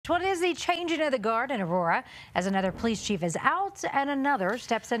What is the changing of the guard in Aurora as another police chief is out and another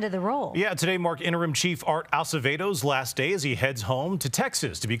steps into the role? Yeah, today marked interim chief Art Acevedo's last day as he heads home to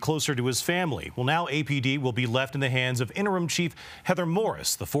Texas to be closer to his family. Well, now APD will be left in the hands of interim chief Heather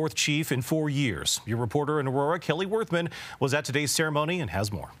Morris, the fourth chief in 4 years. Your reporter in Aurora, Kelly Worthman, was at today's ceremony and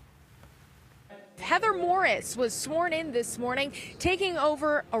has more. Heather Morris was sworn in this morning, taking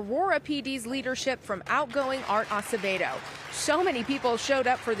over Aurora PD's leadership from outgoing Art Acevedo. So many people showed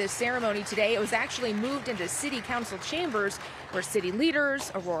up for this ceremony today. It was actually moved into city council chambers where city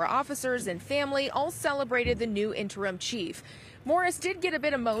leaders, Aurora officers, and family all celebrated the new interim chief. Morris did get a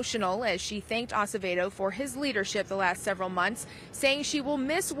bit emotional as she thanked Acevedo for his leadership the last several months, saying she will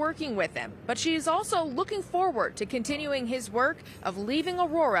miss working with him. But she is also looking forward to continuing his work of leaving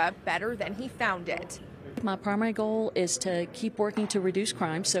Aurora better than he found it. My primary goal is to keep working to reduce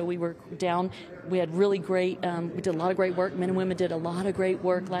crime. So we were down. We had really great, we did a lot of great work. Men and women did a lot of great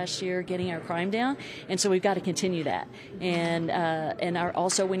work last year getting our crime down. And so we've got to continue that. And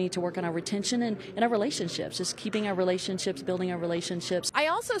also we need to work on our retention and our relationships, just keeping our relationships, building our relationships. I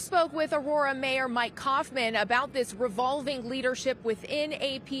also spoke with Aurora Mayor Mike Kaufman about this revolving leadership within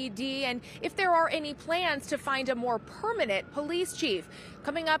APD and if there are any plans to find a more permanent police chief.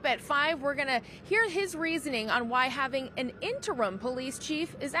 Coming up at 5, we're going to hear his reasoning on why having an interim police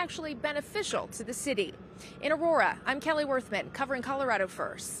chief is actually beneficial to the city. In Aurora, I'm Kelly Worthman, covering Colorado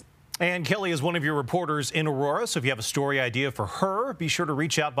First. And Kelly is one of your reporters in Aurora, so if you have a story idea for her, be sure to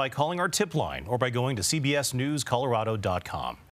reach out by calling our tip line or by going to cbsnewscolorado.com.